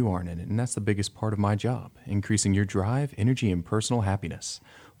it, then you aren't in it, and that's the biggest part of my job, increasing your drive, energy, and personal happiness.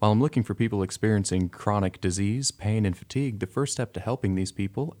 While I'm looking for people experiencing chronic disease, pain, and fatigue, the first step to helping these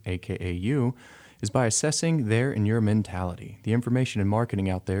people, aka you, is by assessing their and your mentality. The information and marketing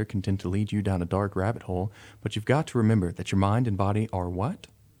out there can tend to lead you down a dark rabbit hole, but you've got to remember that your mind and body are what?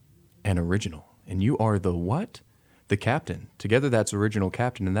 An original. And you are the what? The captain. Together that's original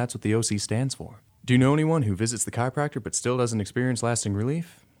captain, and that's what the OC stands for. Do you know anyone who visits the chiropractor but still doesn't experience lasting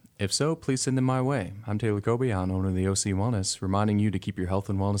relief? If so, please send them my way. I'm Taylor Cobion, owner of the OC Wellness, reminding you to keep your health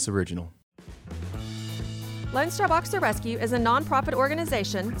and wellness original. Lone Star Boxer Rescue is a nonprofit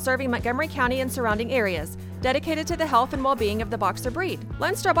organization serving Montgomery County and surrounding areas, dedicated to the health and well-being of the boxer breed.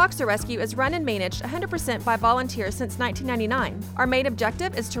 Lone Star Boxer Rescue is run and managed 100% by volunteers since 1999. Our main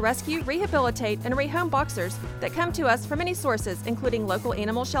objective is to rescue, rehabilitate, and rehome boxers that come to us from many sources, including local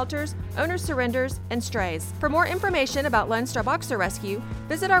animal shelters, owner surrenders, and strays. For more information about Lone Star Boxer Rescue,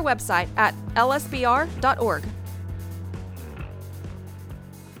 visit our website at lsbr.org.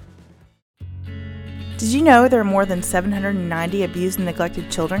 Did you know there are more than 790 abused and neglected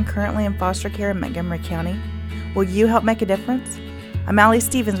children currently in foster care in Montgomery County? Will you help make a difference? I'm Allie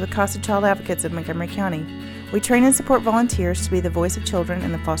Stevens with Casa Child Advocates of Montgomery County. We train and support volunteers to be the voice of children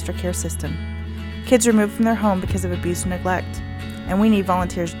in the foster care system. Kids are removed from their home because of abuse and neglect, and we need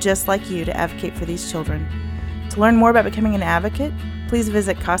volunteers just like you to advocate for these children. To learn more about becoming an advocate, please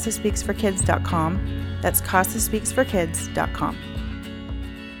visit CasaSpeaksForKids.com. That's CasaSpeaksForKids.com.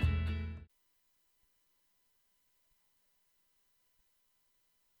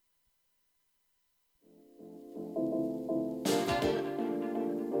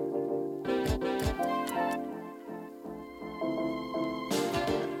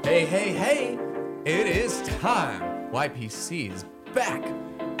 Hey, it is time. YPC is back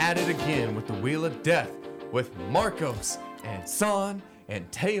at it again with the Wheel of Death with Marcos and Son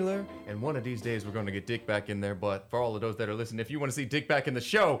and Taylor. And one of these days we're going to get Dick back in there. But for all of those that are listening, if you want to see Dick back in the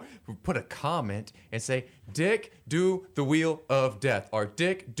show, put a comment and say, Dick, do the Wheel of Death, or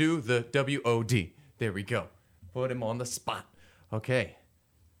Dick, do the WOD. There we go. Put him on the spot. Okay,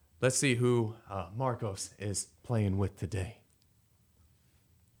 let's see who Marcos is playing with today.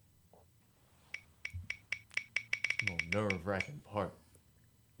 Nerve-wracking part.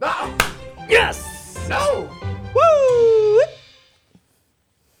 Ah! Yes! No! Woo!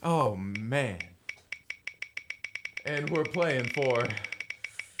 Oh, man. And we're playing for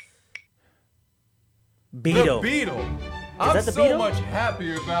Beetle. The beetle. I'm that the so beetle? much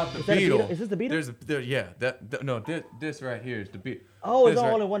happier about the Is that a beetle. beetle? Is this the beetle? This right here is the beetle. Oh, it's This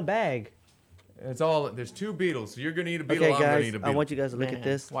all right- in one bag. It's all. There's 2 beetles. So you're gonna eat a beetle. Okay, I'm gonna guys, eat a I beetle. want you guys to look at Man,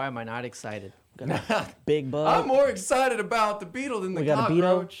 this. Why am I not excited? Big I'm bug. more excited about the beetle than the We got a beetle,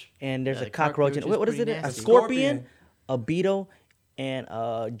 cockroach. and there's Yeah, a the cockroach. cockroach And, is what is it? pretty A nasty. scorpion, a beetle, and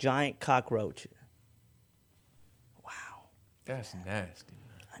a giant cockroach. Wow. That's nasty.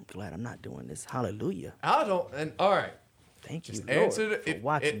 I'm glad I'm not doing this. Hallelujah. I don't. And all right. Thank you, Just Lord, answer for it.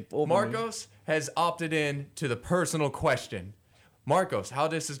 watching over me. Marcos has opted in to the personal question. Marcos, how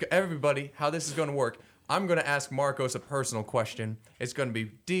this is going to work. I'm going to ask Marcos a personal question. It's going to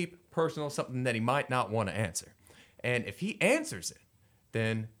be deep, personal, something that he might not want to answer. And if he answers it,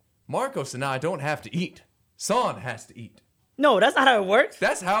 then Marcos and I don't have to eat. Son has to eat. No, that's not how it works.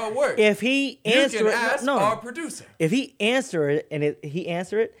 That's how it works. If he you answer can it, ask no, our producer. if he answer it and he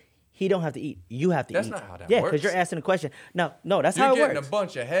answer it, he don't have to eat. You have to That's eat. not how that yeah, works. because you're asking a question. No, that's You're how it getting works. a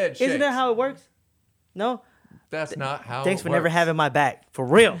bunch of head shakes. Isn't that how it works? No. That's not how Thanks it for never works. having my back. For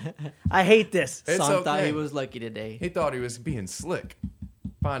real. I hate this. It's Son thought okay. he was lucky today. He thought he was being slick,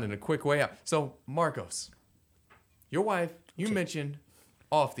 finding a quick way out. So, Marcos, your wife, you mentioned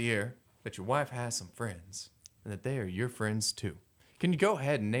off the air that your wife has some friends and that they are your friends too. Can you go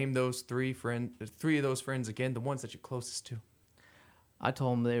ahead and name those three of those friends again, the ones that you're closest to? I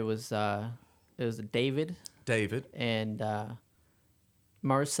told him it was David David, and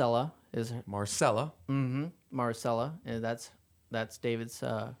Marcella is her. Marcella, Marcella, and that's David's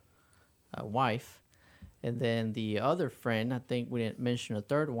wife. And then the other friend, I think we didn't mention a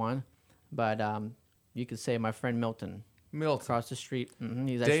third one, but you could say my friend Milton Milton, across the street.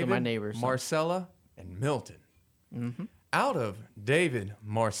 He's actually David, my neighbor. So. Marcella, and Milton. Out of David,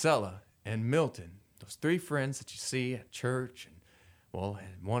 Marcella, and Milton, those 3 friends that you see at church, and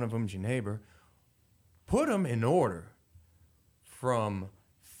one of them's your neighbor, put them in order from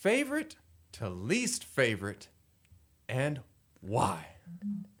favorite to least favorite, and why?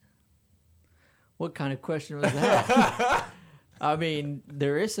 What kind of question was that? I mean,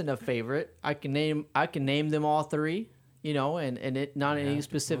 there isn't a favorite. I can name them all 3, and it not in any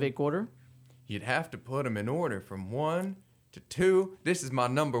specific order. You'd have to put them in order from 1 to 2. This is my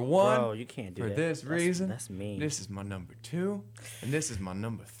number 1. Bro, you can't do for that. this reason. That's mean. This is my number 2, and this is my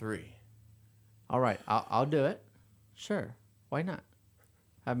number 3. All right, I'll do it. Sure, why not?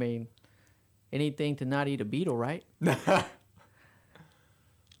 I mean, anything to not eat a beetle, right?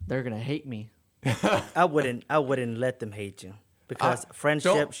 They're gonna hate me. I wouldn't let them hate you because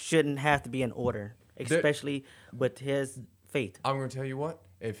friendship don't- shouldn't have to be in order, especially with his faith. I'm going to tell you what.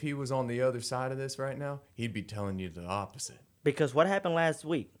 If he was on the other side of this right now, he'd be telling you the opposite. Because what happened last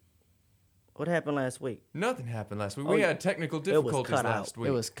week? What happened last week? Nothing happened last week. Oh, We had technical was difficulties cut out. last week.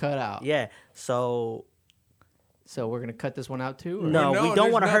 It was cut out. Yeah. So So we're gonna cut this one out too. Or? no, no, we don't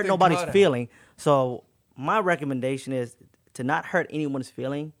there's want to hurt nothing nobody's cut out. feeling. So my recommendation is to not hurt anyone's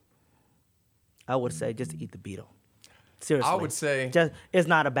feeling. I would say just eat the beetle. Seriously. I would say just it's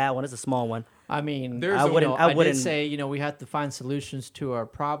not a bad one. It's a small one. I mean, There's I a- wouldn't. I I wouldn't did say, we have to find solutions to our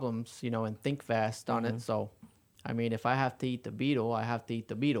problems, and think fast on it. So, I mean, if I have to eat the beetle, I have to eat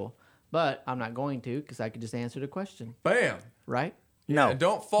the beetle. But I'm not going to because I could just answer the question, bam. right? No. And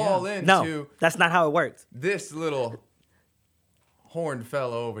don't fall into No, that's not how it works. this little horned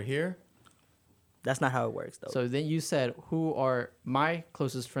fellow over here. That's not how it works, though. So then you said who are my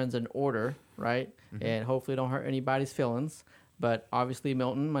closest friends in order, right? And hopefully don't hurt anybody's feelings. But obviously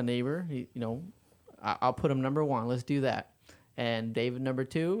Milton, my neighbor, I'll put him number 1. Let's do that. And David number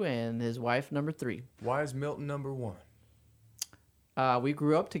 2, and his wife number 3. Why is Milton number 1? We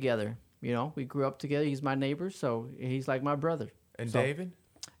grew up together. We grew up together. He's my neighbor, so he's like my brother. And So- David?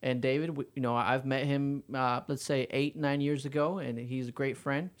 And David, I've met him, let's say 8, 9 years ago, and he's a great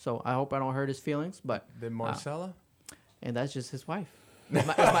friend. So I hope I don't hurt his feelings. But Then Marcella? and that's just his wife.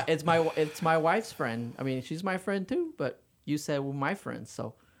 It's my wife's friend. I mean, she's my friend too. But you said well, my friend,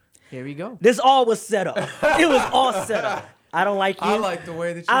 so here we go. This all was set up. It was all set up. I don't like you. I like the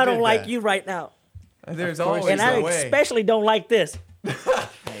way that you I don't did like that. you right now. There's Of course. always And I a way. especially don't like this.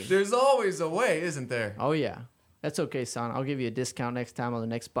 There's always a way, isn't there? Oh yeah, that's okay, son. I'll give you a discount next time on the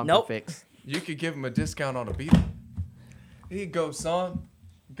next bumper Nope. fix. You could give him a discount on a beetle. Here you go, son.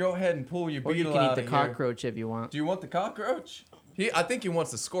 Go ahead and pull your Or you beetle can out eat the of here. cockroach if you want. Do you want the cockroach? I think he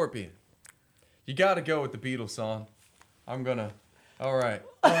wants the scorpion. You got to go with the beetle, son. I'm gonna. All right.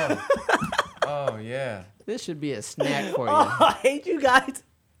 Oh yeah. This should be a snack for you. Oh, I hate you guys.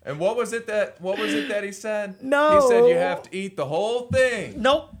 And what was it that he said? No. He said you have to eat the whole thing.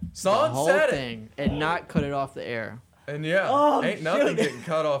 Nope. The Son whole said thing and not cut it off the air. it. And yeah, Oh, ain't nothing shoot. getting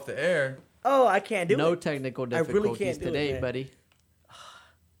cut off the air. Oh, I can't do No it. technical I really difficulties can't do it, today, man. buddy.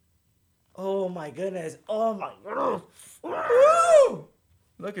 Oh my goodness. Oh my goodness. Woo!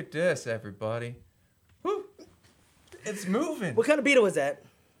 Look at this, everybody. Woo! It's moving. What kind of beetle is that?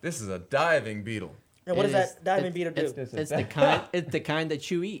 This is a diving beetle. And what It does is- that diving beetle do? It's the kind. It's the kind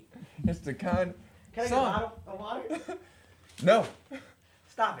that you eat. It's the kind. Can I get Son. a water? No.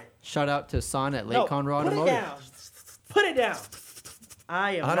 Stop it. Shout out to Son at Lake No, Conroe put it Automotive. down. Put it down.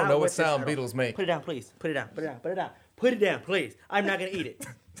 I am. I don't not know what with this sound at all. beetles make. Put it down, please. Put it down. Put it down. Put it down. Put it down, please. I'm not gonna eat it.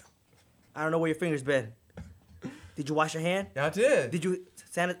 I don't know where your fingers been. Did you wash your hand? I did. Did you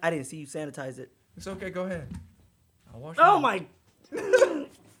sanitize? I didn't see you sanitize it. It's okay. Go ahead. I'll wash. Oh mine. my!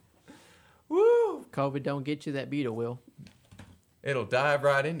 Woo! COVID don't get you, that beetle will. It'll dive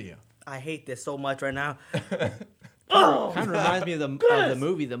right into you. I hate this so much right now. Kind of reminds me of the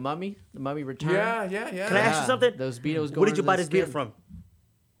movie, The Mummy. The Mummy Returns. Yeah. Can I ask you something? Those beetles. Where did you buy this beetle beetle from?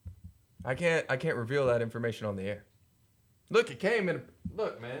 I can't reveal that information on the air. Look, it came in.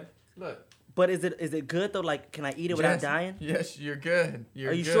 Look, man. Look. But is it good though? Like, can I eat it without Yes. dying? Yes, you're good.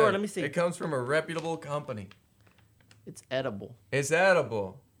 You're Are you good. sure? Let me see. It comes from a reputable company. It's edible. It's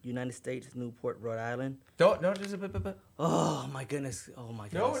edible. United States, Newport, Rhode Island. Don't just. But. Oh my goodness! Oh my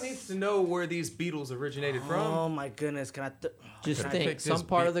goodness! No one needs to know where these beetles originated from. Oh my goodness! Can I? Just Can I think, pick some this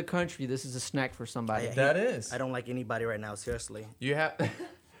part bee- of the country, this is a snack for somebody. That is. I don't like anybody right now. Seriously. You have.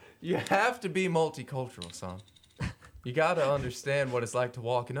 You have to be multicultural, son. You got to understand what it's like to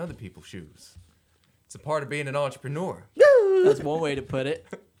walk in other people's shoes. It's a part of being an entrepreneur. That's one way to put it.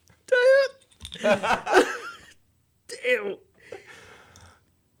 Ew.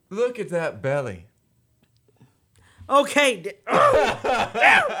 Look at that belly. Okay.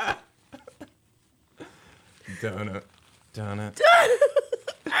 Donut. Donut.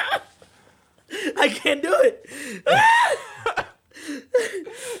 I can't do it.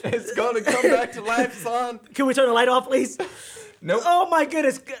 It's gonna come back to life, son. Can we turn the light off, please? Nope. Oh my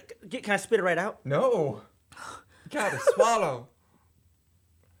goodness! Can I spit it right out? No. You gotta swallow.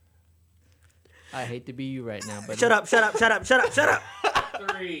 I hate to be you right now, but Shut up! Shut up! Shut up! Shut up! Shut up!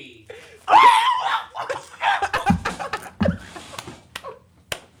 3.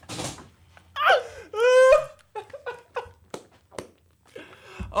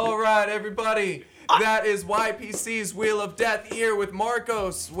 All right, everybody. That is YPC's Wheel of Death here with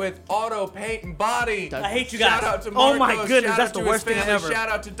Marcos with Auto Paint and Body. I hate you guys. Shout out to Oh Marcos. my goodness, Shout that's out the to worst his thing family. ever. Shout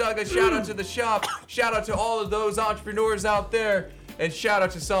out to Douglas. Shout out to the shop. Shout out to all of those entrepreneurs out there. And shout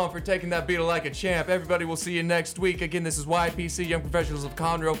out to Sam for taking that beetle like a champ. Everybody, we'll see you next week. Again, this is YPC, Young Professionals of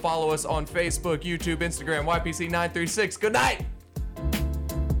Conroe. Follow us on Facebook, YouTube, Instagram, YPC936. Good night.